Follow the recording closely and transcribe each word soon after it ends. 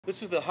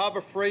This is the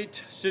Harbor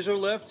Freight scissor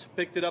lift.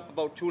 Picked it up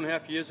about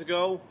 2.5 years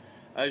ago.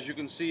 As you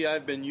can see,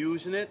 I've been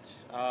using it.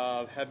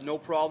 Have no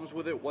problems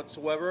with it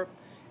whatsoever.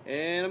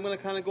 And I'm going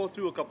to kind of go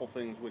through a couple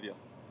things with you.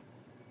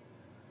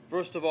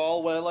 First of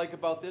all, what I like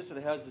about this,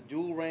 it has the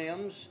dual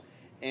rams.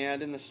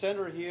 And in the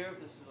center here,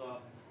 this is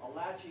a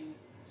latching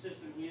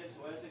system here.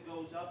 So as it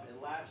goes up, it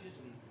latches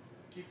and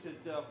keeps it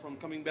from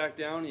coming back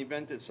down in the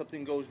event that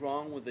something goes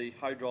wrong with the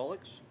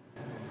hydraulics.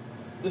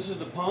 This is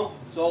the pump.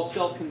 It's all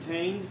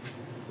self-contained.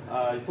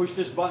 You push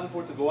this button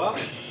for it to go up,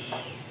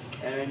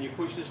 and you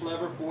push this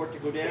lever for it to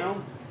go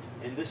down,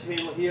 and this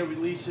handle here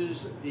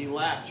releases the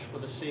latch for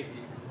the safety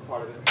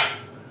part of it.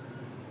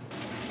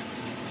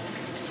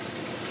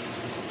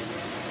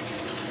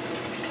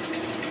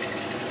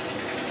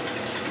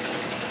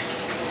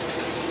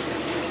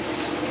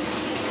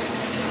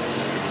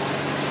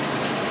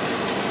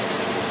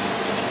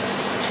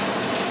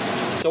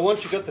 So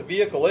once you got the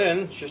vehicle in,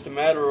 it's just a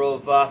matter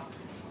of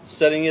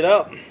setting it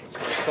up.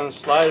 Just going to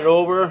slide it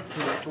over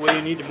to where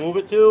you need to move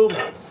it to,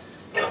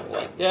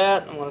 like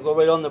that. I'm going to go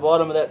right on the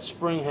bottom of that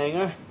spring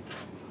hanger,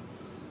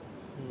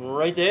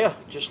 right there,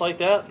 just like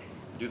that.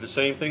 Do the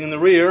same thing in the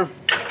rear.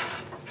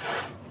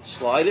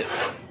 Slide it.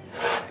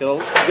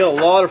 You got a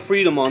lot of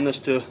freedom on this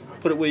to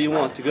put it where you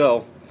want it to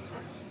go.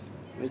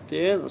 Right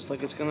there. Looks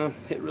like it's going to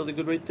hit really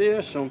good right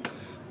there. So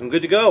I'm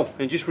good to go.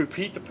 And just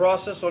repeat the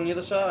process on the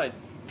other side.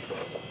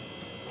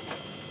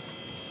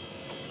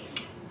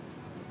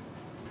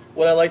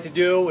 What I like to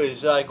do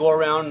is I go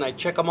around and I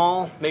check them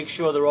all, make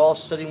sure they're all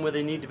sitting where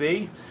they need to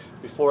be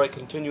before I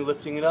continue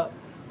lifting it up.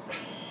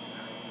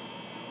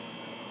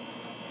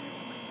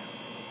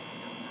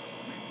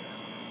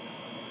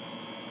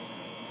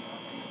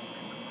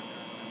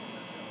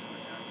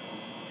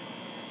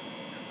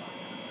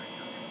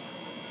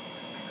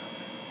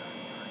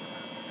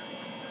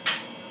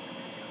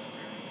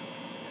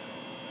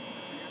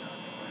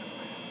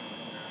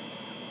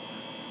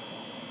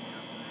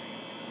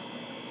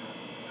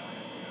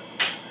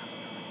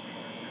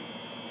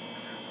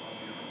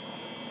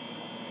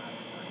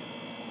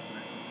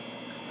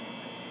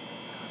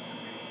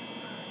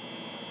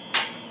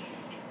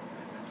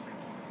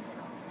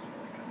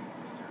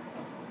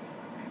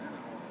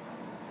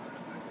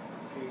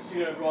 You can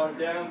see I brought it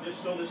down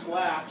just so this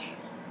latch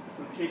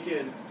would kick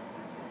in.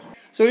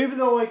 So even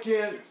though I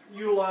can't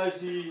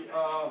utilize the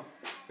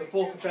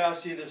full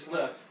capacity of this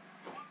lift,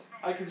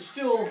 I can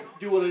still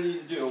do what I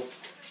need to do.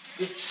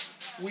 This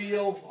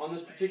wheel on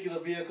this particular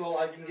vehicle,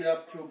 I can get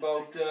up to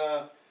about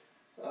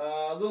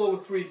a little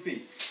over 3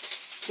 feet.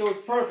 So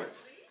it's perfect,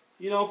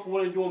 you know, for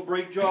when I'm doing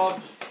brake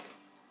jobs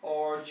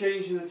or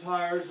changing the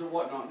tires or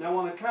whatnot. Now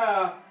on a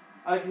car,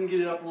 I can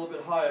get it up a little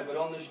bit higher, but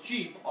on this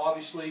Jeep,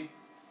 obviously,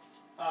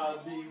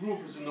 the roof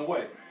is in the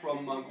way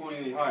from going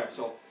any higher.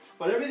 So,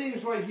 but everything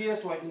is right here,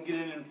 so I can get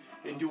in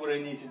and do what I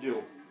need to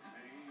do.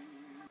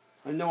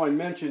 I know I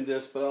mentioned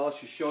this, but I'll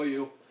actually show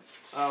you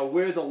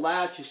where the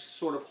latch is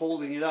sort of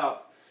holding it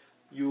up.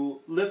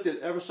 You lift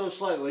it ever so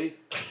slightly,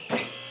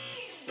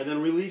 and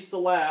then release the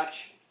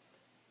latch,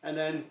 and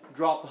then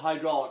drop the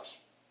hydraulics,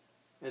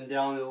 and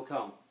down it'll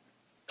come.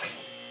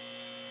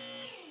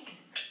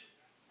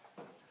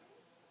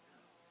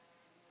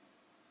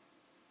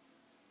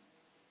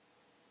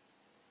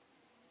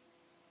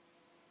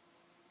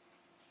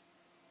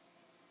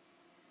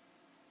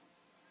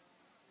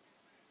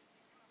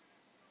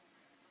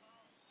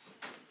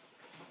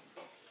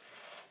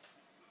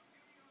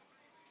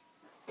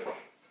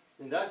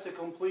 And that's the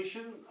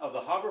completion of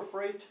the Harbor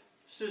Freight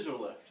scissor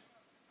lift.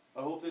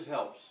 I hope this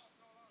helps.